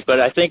they liked. But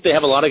I think they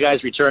have a lot of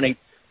guys returning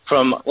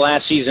from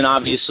last season.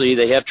 Obviously,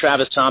 they have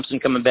Travis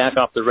Thompson coming back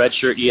off the red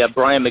shirt. You have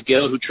Brian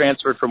McGill, who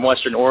transferred from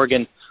Western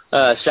Oregon,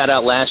 sat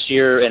out last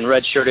year and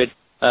redshirted.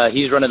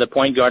 He's running the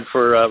point guard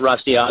for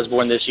Rusty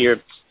Osborne this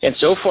year. And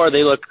so far,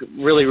 they look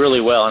really, really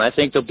well. And I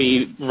think they'll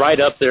be right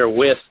up there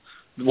with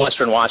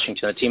Western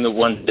Washington, a team that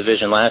won the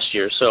division last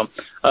year. So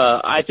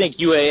I think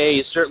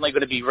UAA is certainly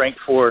going to be ranked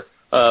for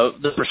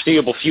the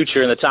foreseeable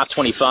future in the top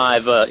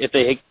 25 if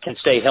they can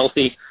stay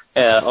healthy,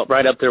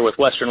 right up there with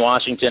Western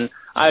Washington.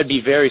 I would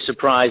be very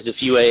surprised if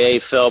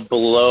UAA fell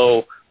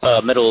below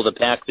middle of the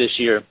pack this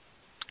year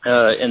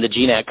in the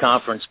GNAC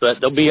conference. But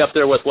they'll be up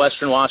there with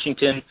Western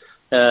Washington.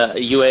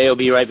 UAA will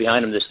be right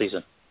behind them this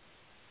season.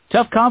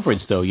 Tough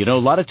conference, though. A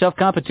lot of tough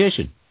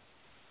competition.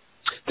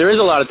 there is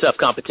a lot of tough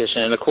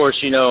competition. And of course,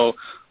 Northwest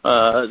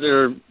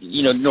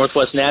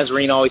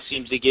Nazarene always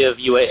seems to give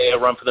UAA a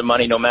run for the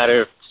money, no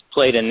matter if it's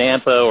played in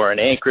Nampa or in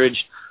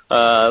Anchorage.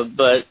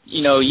 But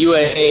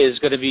UAA is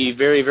going to be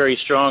very, very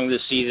strong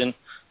this season.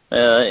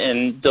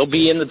 And they'll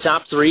be in the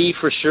top three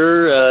for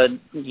sure.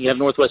 You have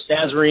Northwest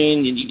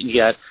Nazarene. You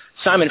got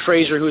Simon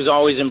Fraser, who's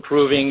always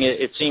improving.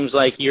 It seems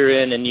like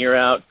year in and year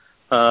out.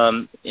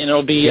 And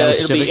it'll be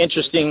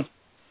interesting.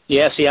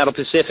 Yeah, Seattle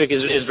Pacific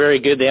is very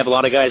good. They have a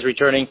lot of guys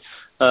returning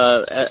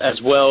as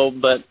well.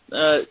 But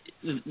the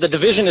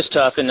division is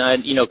tough, and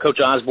Coach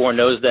Osborne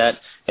knows that,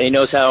 and he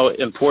knows how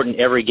important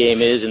every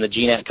game is in the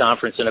GNAC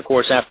conference. And of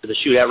course, after the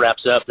shootout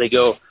wraps up, they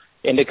go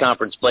into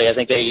conference play. I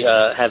think they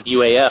have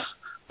UAF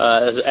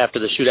after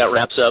the shootout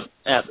wraps up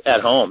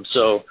at home.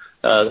 So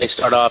they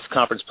start off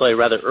conference play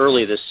rather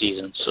early this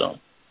season. So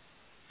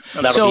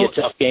that'll be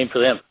a tough game for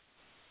them.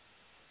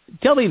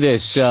 Tell me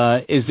this,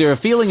 is there a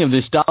feeling of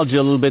nostalgia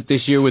a little bit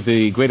this year with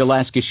the Great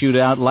Alaska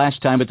Shootout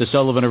last time at the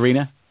Sullivan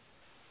Arena?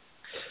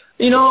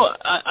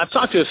 I've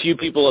talked to a few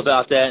people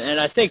about that, and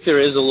I think there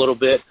is a little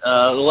bit.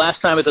 The last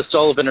time at the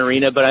Sullivan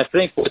Arena, but I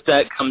think with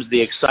that comes the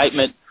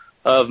excitement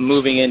of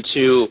moving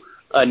into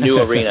a new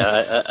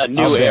arena, a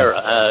new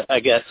era, I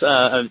guess.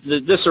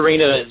 This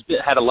arena has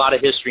had a lot of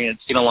history, and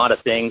it's seen a lot of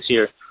things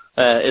here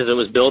as it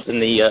was built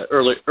in the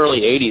early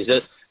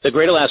 80s. The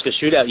Great Alaska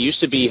Shootout used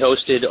to be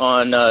hosted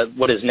on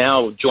what is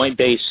now Joint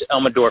Base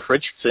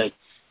Elmendorf-Richardson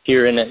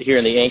here in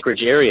the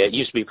Anchorage area. It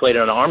used to be played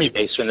on an Army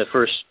base when the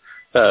first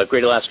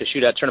Great Alaska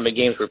Shootout tournament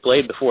games were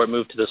played before it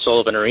moved to the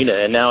Sullivan Arena,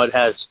 and now it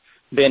has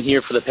been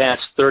here for the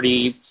past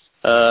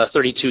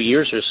 32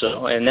 years or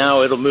so. And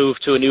now it'll move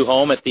to a new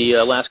home at the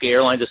Alaska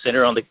Airlines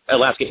Center on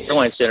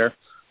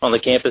the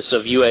campus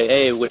of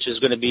UAA, which is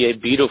going to be a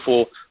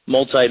beautiful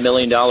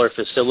multi-million-dollar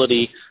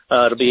facility.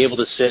 It'll be able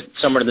to sit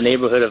somewhere in the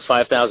neighborhood of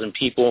 5,000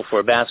 people for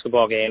a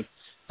basketball game.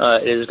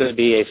 It is going to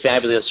be a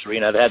fabulous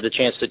arena. I've had the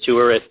chance to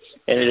tour it,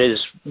 and it is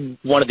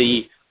one of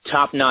the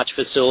top-notch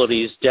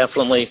facilities,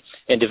 definitely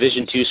in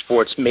Division II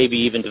sports, maybe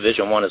even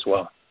Division I as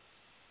well.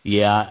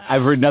 Yeah,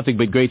 I've heard nothing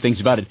but great things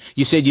about it.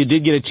 You said you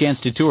did get a chance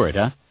to tour it,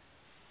 huh?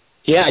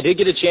 Yeah, I did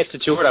get a chance to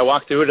tour it. I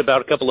walked through it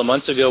about a couple of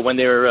months ago when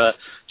they were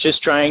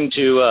just trying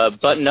to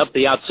button up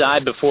the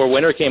outside before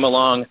winter came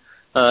along.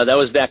 That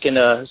was back in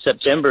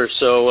September,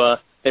 so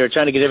they were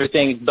trying to get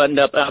everything buttoned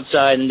up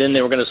outside, and then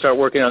they were going to start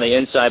working on the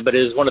inside. But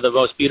it is one of the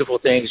most beautiful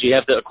things. You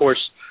have, of course,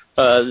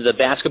 the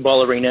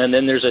basketball arena, and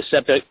then there's a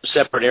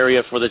separate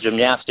area for the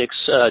gymnastics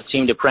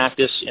team to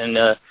practice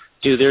and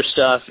do their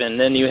stuff. And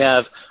then you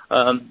have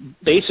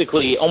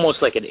basically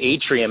almost like an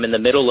atrium in the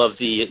middle of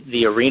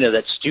the arena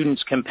that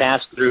students can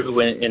pass through,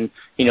 and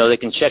they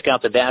can check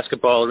out the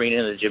basketball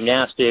arena and the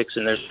gymnastics,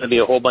 and there's going to be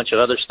a whole bunch of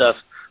other stuff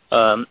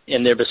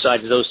in there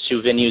besides those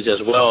two venues as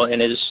well.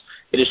 And it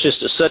is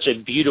just such a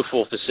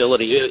beautiful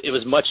facility. It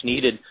was much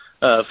needed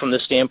from the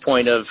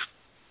standpoint of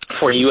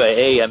for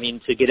UAA. I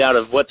mean, to get out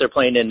of what they're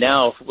playing in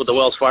now with the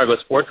Wells Fargo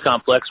Sports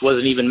Complex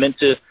wasn't even meant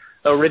to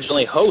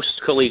originally host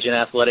collegiate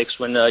athletics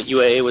when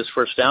UAA was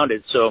first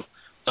founded. So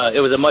it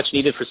was a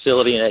much-needed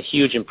facility and a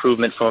huge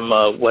improvement from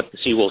what the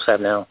Seawolves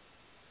have now.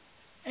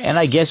 And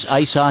I guess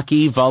ice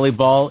hockey,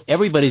 volleyball,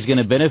 everybody's going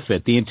to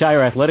benefit. The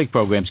entire athletic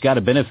program's got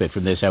to benefit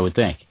from this, I would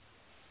think.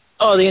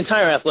 Oh, the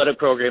entire athletic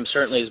program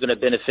certainly is going to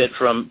benefit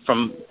from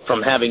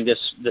having this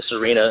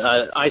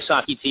arena. Ice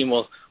hockey team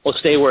will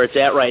stay where it's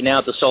at right now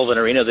at the Sullivan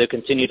Arena. They'll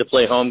continue to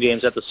play home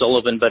games at the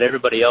Sullivan, but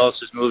everybody else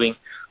is moving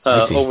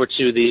over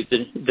to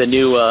the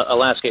new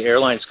Alaska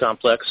Airlines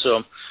complex.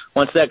 So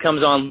once that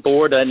comes on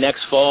board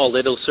next fall,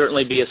 it'll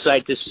certainly be a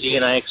sight to see,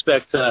 and I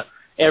expect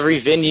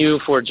every venue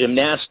for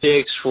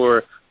gymnastics,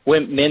 for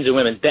men's and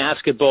women's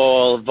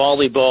basketball,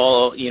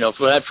 volleyball,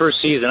 for that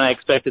first season, I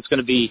expect it's going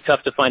to be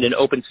tough to find an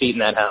open seat in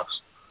that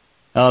house.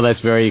 Oh, that's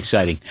very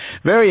exciting.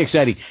 Very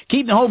exciting.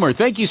 Keaton Homer,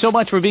 thank you so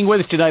much for being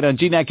with us tonight on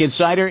GNAC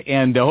Insider,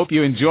 and I hope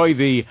you enjoy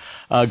the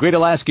Great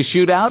Alaska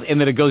Shootout and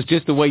that it goes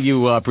just the way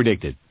you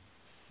predicted.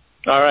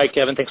 All right,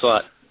 Kevin. Thanks a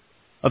lot.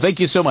 Well, thank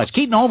you so much.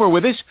 Keaton Homer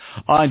with us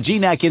on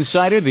GNAC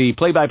Insider, the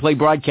play-by-play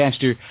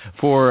broadcaster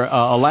for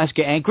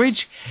Alaska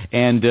Anchorage,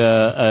 and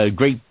a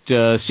great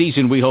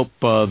season we hope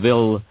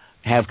they'll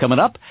have coming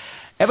up.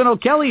 Evan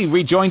O'Kelly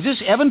rejoins us.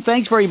 Evan,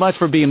 thanks very much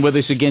for being with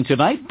us again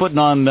tonight, putting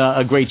on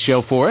a great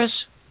show for us.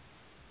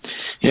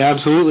 Yeah,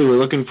 absolutely. We're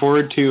looking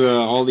forward to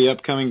all the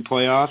upcoming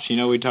playoffs.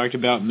 We talked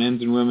about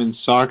men's and women's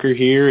soccer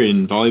here,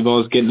 and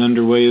volleyball is getting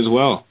underway as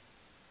well.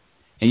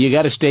 And you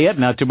got to stay up.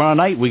 Now, tomorrow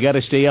night, we got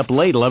to stay up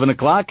late, 11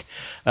 o'clock.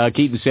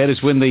 Keaton said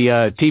it's when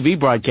the TV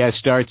broadcast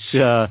starts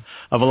of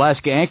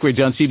Alaska Anchorage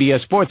on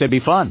CBS Sports. That'd be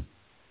fun.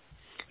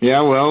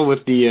 Yeah, well,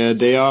 with the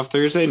day off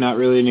Thursday, not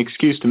really an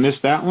excuse to miss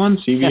that one.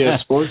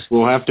 CBS Sports,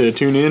 we'll have to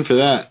tune in for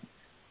that.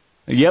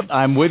 Yep,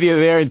 I'm with you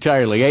there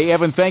entirely. Hey,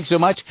 Evan, thanks so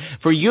much.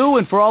 For you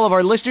and for all of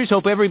our listeners,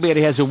 hope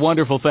everybody has a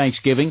wonderful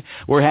Thanksgiving.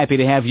 We're happy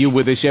to have you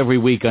with us every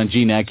week on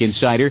GNAC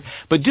Insider.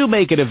 But do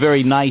make it a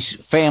very nice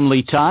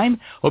family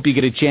time. Hope you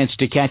get a chance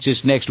to catch us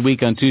next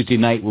week on Tuesday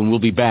night when we'll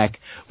be back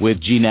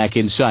with GNAC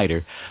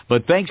Insider.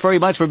 But thanks very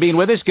much for being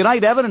with us. Good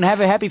night, Evan, and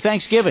have a happy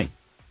Thanksgiving.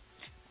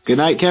 Good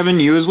night, Kevin.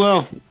 You as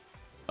well.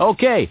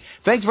 Okay.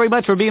 Thanks very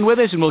much for being with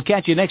us, and we'll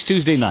catch you next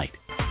Tuesday night.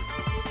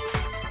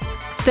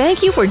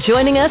 Thank you for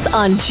joining us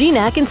on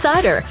GNAC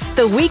Insider,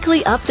 the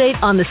weekly update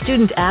on the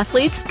student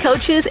athletes,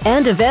 coaches,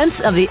 and events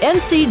of the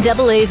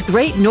NCAA's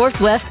Great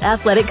Northwest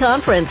Athletic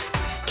Conference.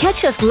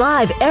 Catch us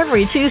live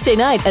every Tuesday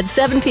night at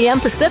 7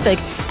 p.m. Pacific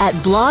at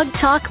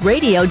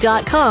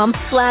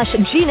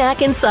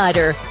blogtalkradio.com/GNAC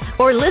Insider,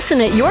 or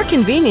listen at your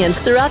convenience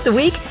throughout the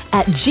week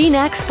at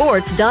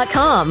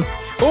GNACsports.com,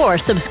 or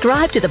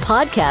subscribe to the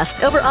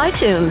podcast over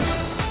iTunes.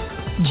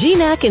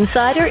 GNAC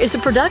Insider is a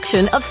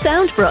production of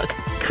Soundbrook,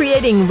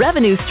 creating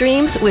revenue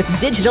streams with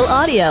digital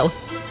audio.